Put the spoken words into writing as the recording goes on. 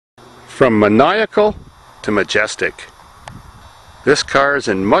From maniacal to majestic. This car is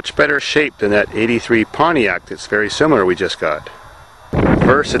in much better shape than that '83 Pontiac that's very similar we just got.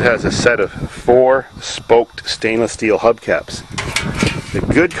 First, it has a set of 4 spoked stainless steel hubcaps. The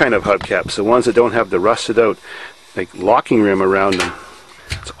good kind of hubcaps, the ones that don't have the rusted out like locking rim around them.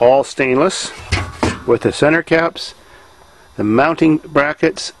 It's all stainless with the center caps, the mounting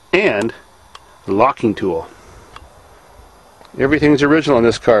brackets, and the locking tool. Everything's original in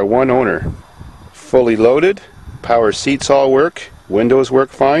this car, one owner. Fully loaded, power seats all work, windows work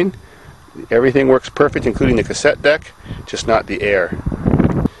fine, everything works perfect including the cassette deck, just not the air.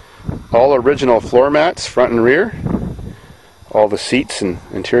 All original floor mats, front and rear. All the seats and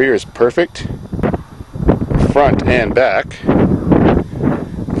interior is perfect. Front and back.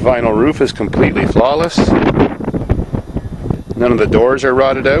 Vinyl roof is completely flawless. None of the doors are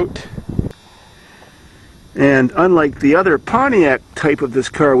rotted out. And unlike the other Pontiac type of this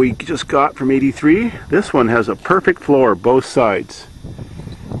car we just got from '83, this one has a perfect floor both sides.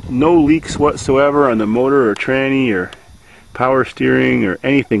 No leaks whatsoever on the motor or tranny or power steering or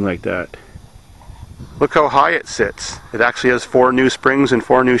anything like that. Look how high it sits. It actually has 4 new springs and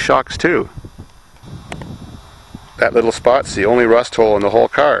 4 new shocks too. That little spot's the only rust hole in the whole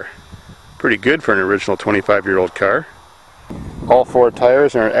car. Pretty good for an original 25-year-old car. All 4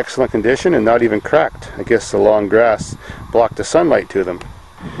 tires are in excellent condition and not even cracked. I guess the long grass blocked the sunlight to them.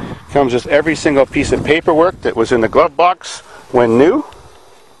 Comes with every single piece of paperwork that was in the glove box when new.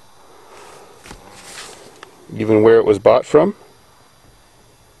 Even where it was bought from.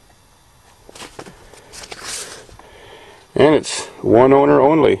 And it's one owner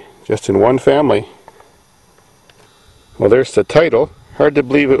only, just in one family. Well, there's the title. Hard to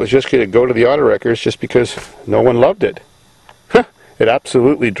believe it was just going to go to the auto wreckers just because no one loved it. It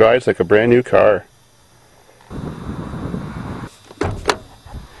absolutely drives like a brand new car.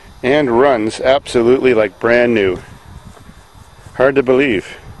 And runs absolutely like brand new. Hard to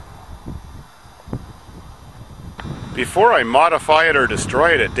believe. Before I modify it or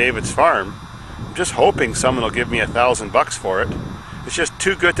destroy it at Davidsfarm, I'm just hoping someone will give me $1,000 for it. It's just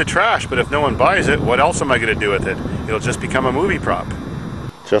too good to trash, but if no one buys it, what else am I going to do with it? It'll just become a movie prop.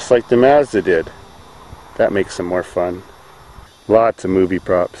 Just like the Mazda did. That makes some more fun. Lots of movie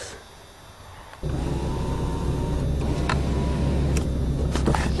props.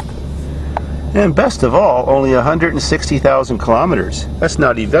 And best of all, only 160,000 kilometers. That's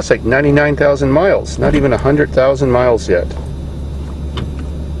not even, that's like 99,000 miles. Not even 100,000 miles yet.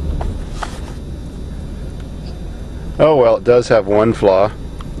 Oh well, it does have one flaw.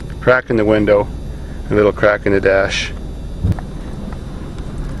 Crack in the window, a little crack in the dash.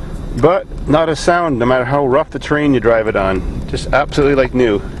 But not a sound no matter how rough the terrain you drive it on. Just absolutely like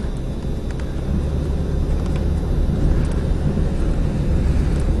new.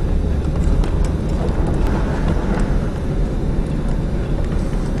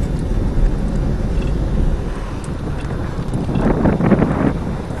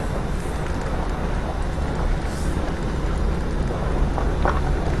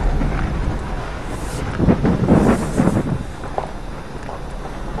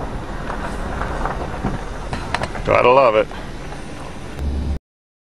 Gotta love it.